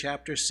 through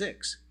chapter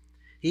 6.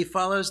 He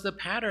follows the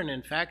pattern,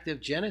 in fact, of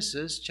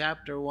Genesis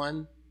chapter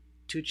 1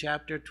 to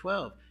chapter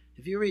 12.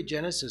 If you read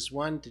Genesis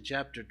 1 to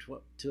chapter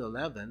 12 to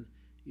 11,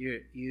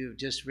 you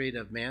just read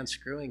of man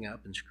screwing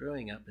up and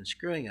screwing up and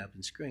screwing up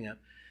and screwing up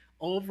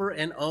over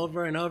and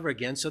over and over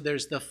again. So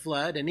there's the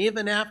flood, and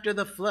even after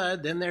the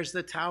flood, then there's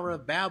the Tower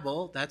of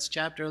Babel. That's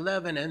chapter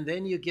 11, and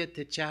then you get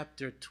to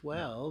chapter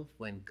 12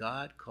 when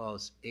God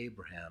calls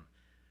Abraham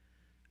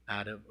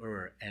out of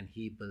Ur, and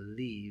he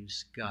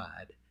believes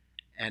God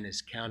and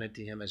is counted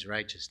to him as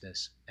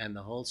righteousness. And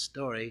the whole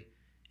story,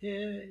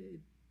 it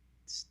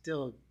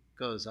still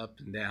goes up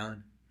and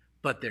down,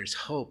 but there's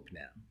hope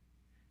now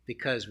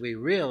because we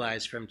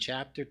realize from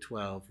chapter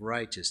 12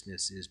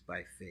 righteousness is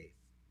by faith.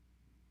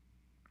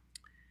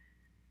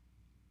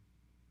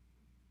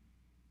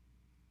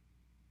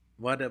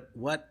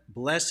 What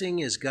blessing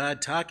is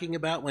God talking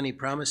about when he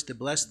promised to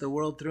bless the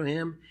world through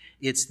him?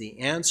 It's the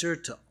answer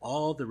to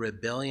all the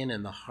rebellion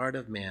in the heart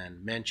of man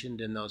mentioned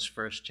in those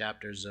first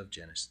chapters of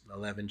Genesis,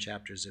 11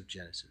 chapters of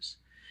Genesis.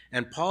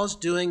 And Paul's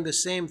doing the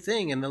same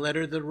thing in the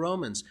letter to the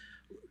Romans.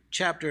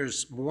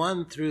 Chapters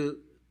 1 through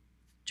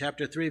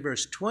chapter 3,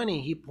 verse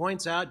 20, he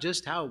points out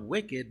just how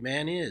wicked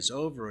man is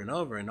over and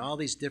over in all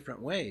these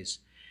different ways.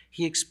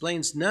 He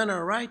explains none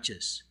are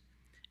righteous.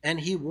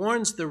 And he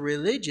warns the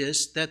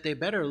religious that they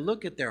better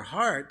look at their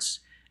hearts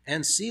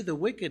and see the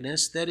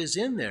wickedness that is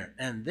in there.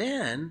 And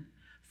then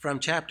from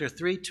chapter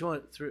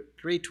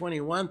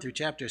 3:21 through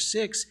chapter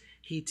 6,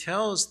 he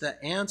tells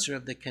the answer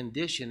of the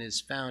condition is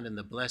found in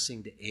the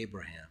blessing to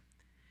Abraham.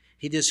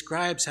 He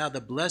describes how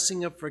the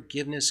blessing of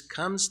forgiveness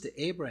comes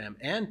to Abraham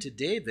and to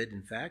David,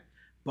 in fact,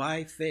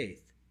 by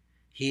faith.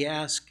 He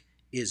asks,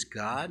 is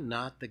God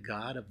not the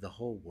God of the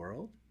whole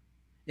world?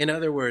 In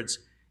other words,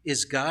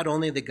 is God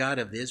only the God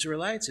of the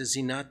Israelites? Is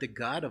he not the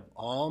God of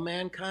all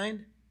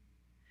mankind?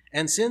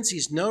 And since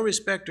he's no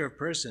respecter of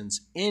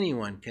persons,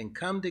 anyone can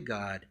come to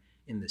God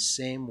in the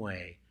same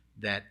way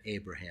that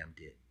Abraham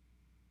did.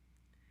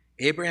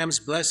 Abraham's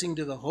blessing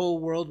to the whole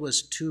world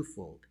was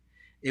twofold.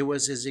 It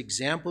was his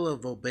example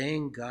of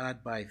obeying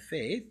God by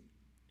faith,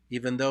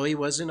 even though he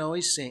wasn't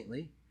always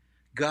saintly.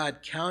 God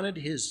counted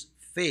his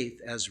faith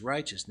as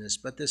righteousness.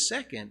 But the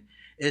second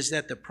is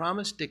that the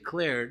promise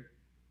declared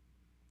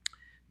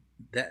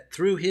that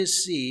through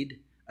his seed,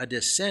 a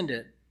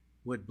descendant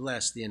would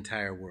bless the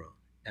entire world.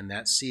 And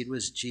that seed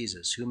was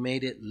Jesus, who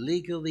made it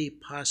legally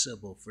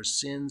possible for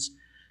sins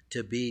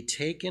to be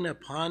taken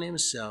upon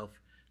himself,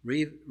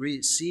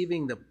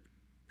 receiving the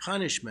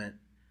punishment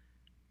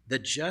the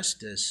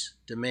justice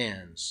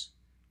demands,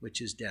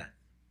 which is death.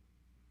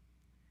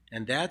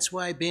 And that's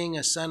why being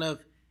a son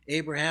of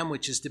Abraham,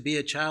 which is to be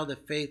a child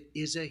of faith,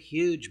 is a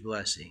huge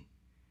blessing.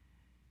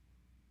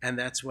 And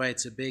that's why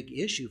it's a big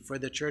issue for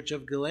the church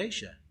of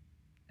Galatia.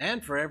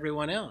 And for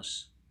everyone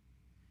else.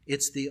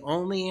 It's the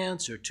only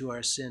answer to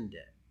our sin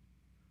debt.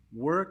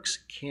 Works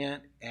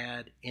can't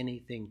add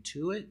anything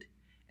to it,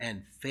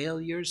 and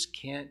failures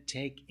can't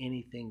take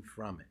anything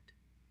from it.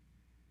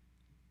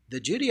 The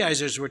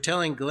Judaizers were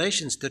telling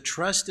Galatians to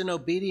trust in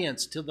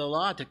obedience to the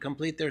law to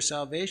complete their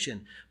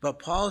salvation. But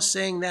Paul's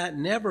saying that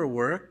never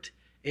worked.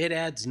 It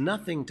adds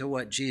nothing to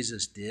what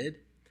Jesus did.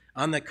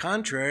 On the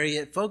contrary,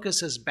 it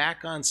focuses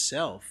back on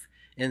self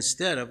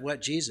instead of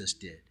what Jesus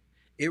did.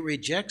 It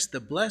rejects the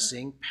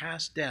blessing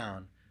passed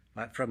down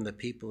from the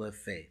people of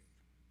faith.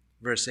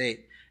 Verse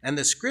 8, and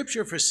the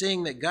scripture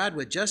foreseeing that God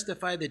would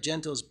justify the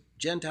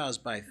Gentiles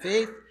by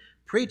faith,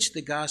 preached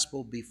the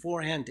gospel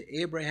beforehand to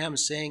Abraham,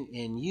 saying,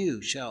 in you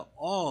shall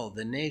all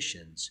the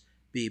nations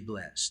be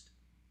blessed.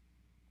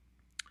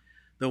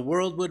 The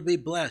world would be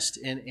blessed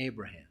in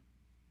Abraham,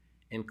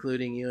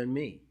 including you and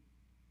me.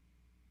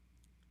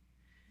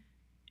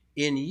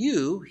 In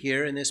you,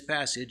 here in this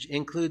passage,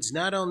 includes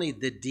not only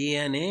the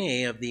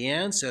DNA of the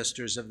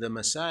ancestors of the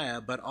Messiah,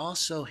 but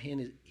also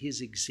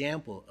his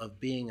example of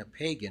being a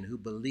pagan who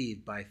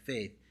believed by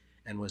faith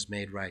and was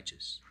made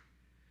righteous.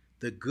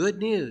 The good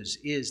news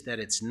is that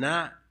it's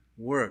not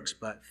works,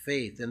 but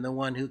faith in the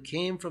one who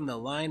came from the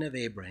line of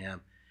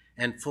Abraham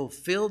and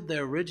fulfilled the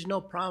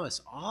original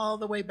promise all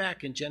the way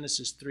back in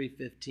Genesis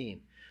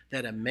 3:15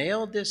 that a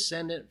male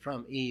descendant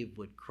from Eve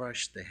would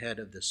crush the head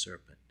of the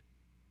serpent.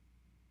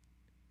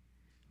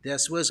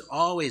 This was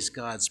always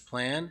God's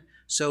plan,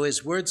 so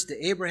his words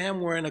to Abraham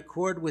were in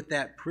accord with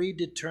that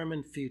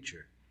predetermined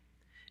future.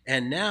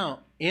 And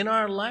now, in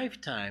our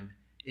lifetime,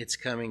 it's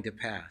coming to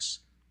pass.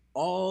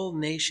 All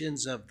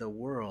nations of the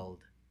world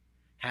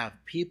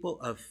have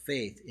people of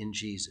faith in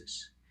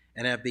Jesus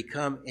and have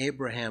become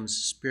Abraham's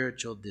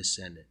spiritual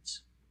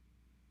descendants.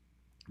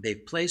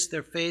 They've placed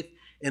their faith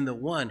in the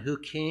one who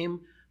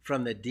came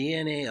from the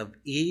DNA of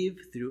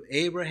Eve through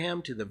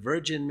Abraham to the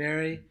Virgin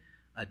Mary,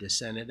 a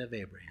descendant of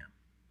Abraham.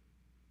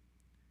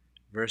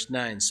 Verse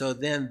 9, so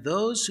then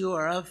those who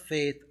are of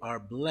faith are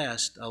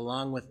blessed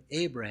along with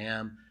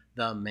Abraham,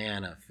 the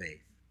man of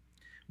faith.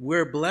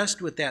 We're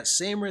blessed with that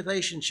same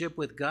relationship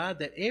with God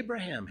that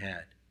Abraham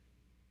had,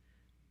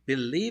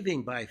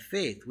 believing by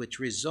faith, which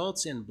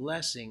results in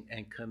blessing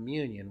and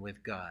communion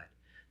with God,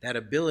 that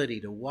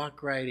ability to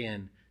walk right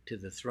in to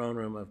the throne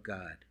room of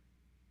God.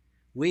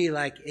 We,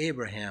 like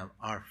Abraham,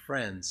 are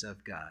friends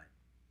of God.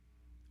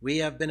 We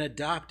have been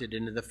adopted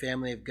into the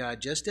family of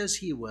God just as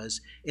he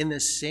was, in the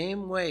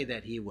same way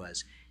that he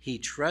was. He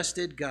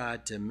trusted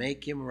God to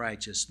make him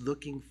righteous,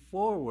 looking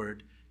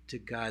forward to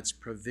God's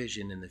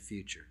provision in the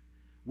future.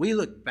 We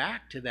look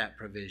back to that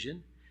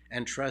provision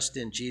and trust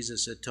in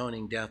Jesus'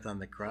 atoning death on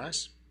the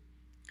cross.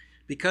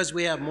 Because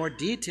we have more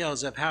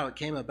details of how it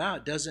came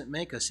about doesn't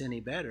make us any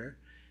better.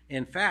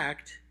 In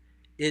fact,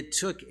 it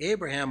took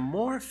Abraham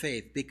more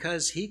faith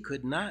because he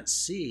could not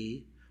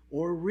see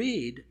or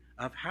read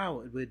of how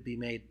it would be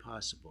made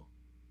possible.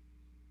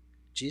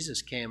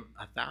 Jesus came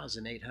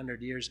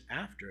 1,800 years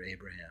after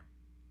Abraham.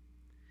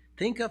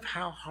 Think of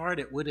how hard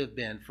it would have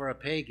been for a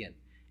pagan,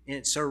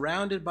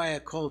 surrounded by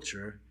a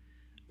culture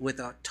with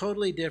a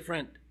totally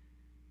different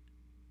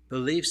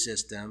belief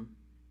system,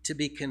 to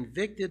be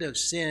convicted of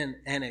sin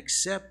and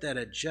accept that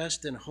a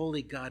just and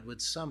holy God would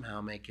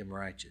somehow make him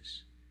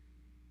righteous.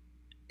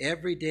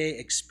 Everyday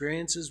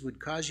experiences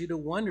would cause you to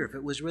wonder if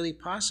it was really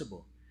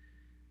possible,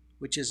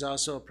 which is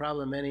also a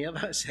problem many of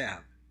us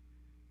have,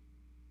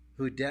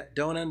 who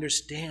don't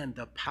understand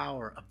the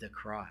power of the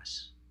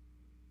cross.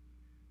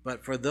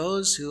 But for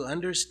those who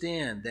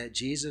understand that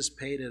Jesus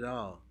paid it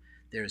all,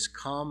 there's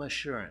calm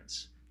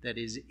assurance that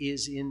it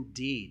is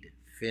indeed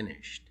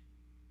finished.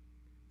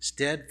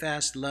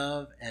 Steadfast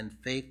love and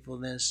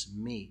faithfulness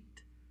meet.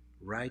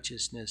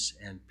 Righteousness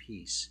and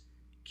peace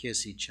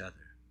kiss each other.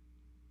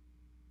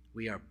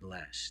 We are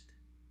blessed.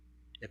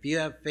 If you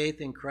have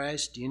faith in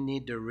Christ, you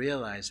need to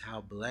realize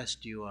how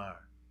blessed you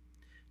are.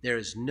 There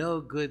is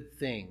no good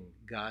thing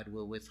God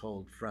will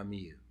withhold from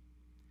you.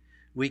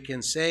 We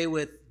can say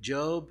with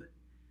Job,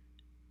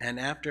 and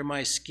after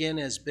my skin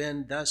has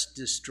been thus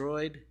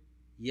destroyed,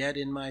 yet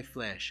in my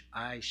flesh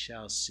I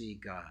shall see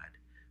God,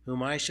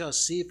 whom I shall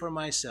see for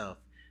myself,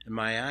 and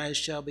my eyes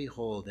shall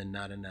behold and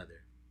not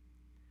another.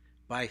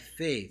 By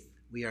faith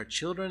we are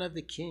children of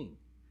the King,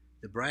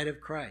 the bride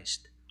of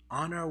Christ,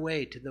 on our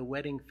way to the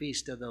wedding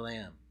feast of the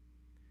Lamb,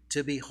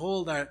 to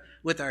behold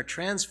with our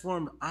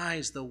transformed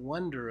eyes the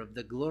wonder of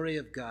the glory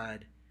of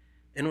God,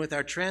 and with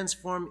our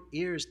transformed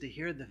ears to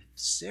hear the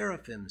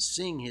seraphim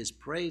sing his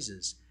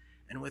praises,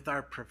 and with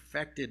our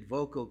perfected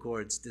vocal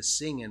cords to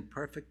sing in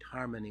perfect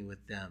harmony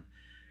with them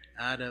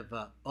out of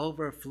an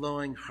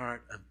overflowing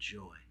heart of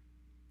joy.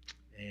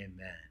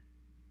 Amen.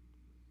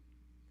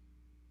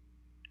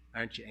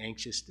 Aren't you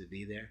anxious to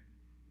be there?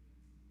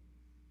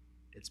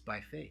 It's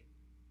by faith.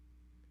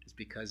 It's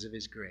because of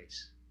his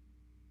grace.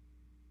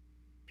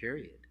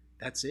 Period.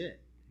 That's it.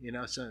 You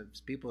know, some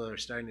people are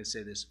starting to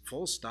say this,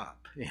 full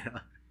stop. You know,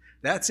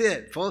 that's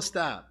it, full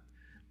stop.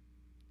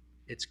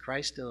 It's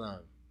Christ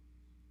alone,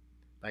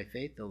 by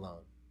faith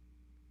alone,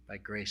 by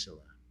grace alone.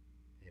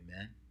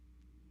 Amen.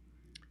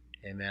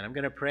 Amen. I'm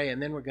going to pray,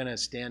 and then we're going to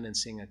stand and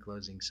sing a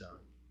closing song.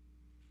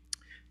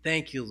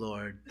 Thank you,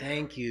 Lord.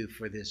 Thank you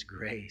for this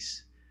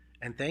grace.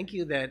 And thank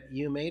you that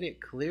you made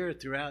it clear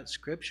throughout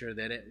Scripture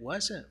that it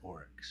wasn't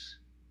works.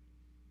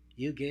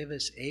 You gave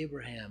us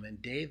Abraham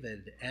and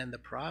David and the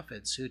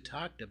prophets who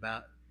talked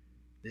about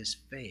this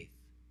faith,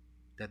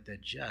 that the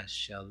just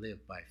shall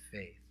live by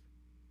faith.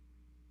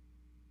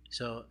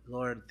 So,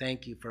 Lord,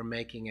 thank you for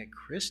making it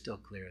crystal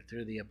clear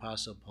through the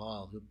Apostle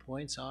Paul, who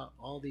points out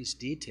all these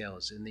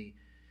details in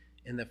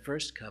the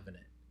first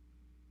covenant,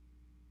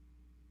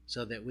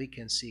 so that we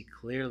can see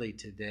clearly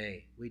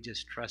today. We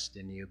just trust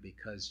in you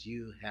because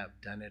you have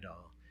done it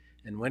all.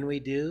 And when we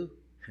do,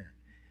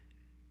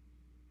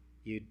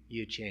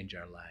 you change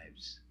our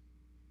lives.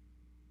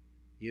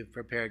 You've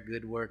prepared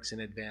good works in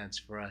advance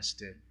for us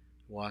to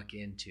walk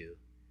into.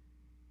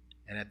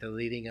 And at the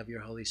leading of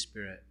your Holy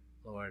Spirit,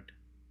 Lord,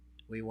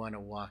 we want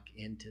to walk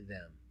into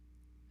them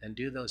and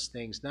do those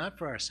things not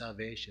for our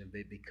salvation,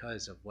 but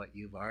because of what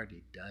you've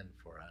already done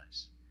for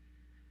us.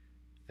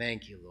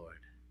 Thank you, Lord.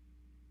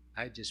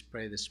 I just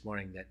pray this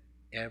morning that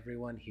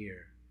everyone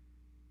here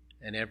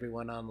and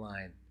everyone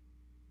online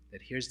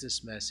that hears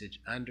this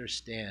message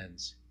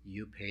understands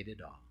you paid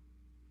it all.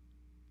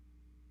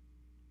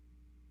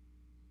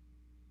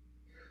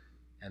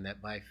 and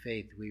that by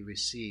faith we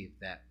receive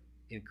that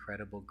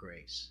incredible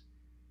grace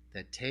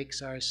that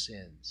takes our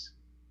sins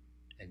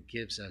and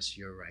gives us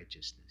your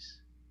righteousness.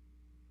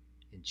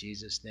 In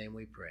Jesus' name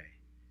we pray.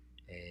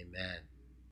 Amen.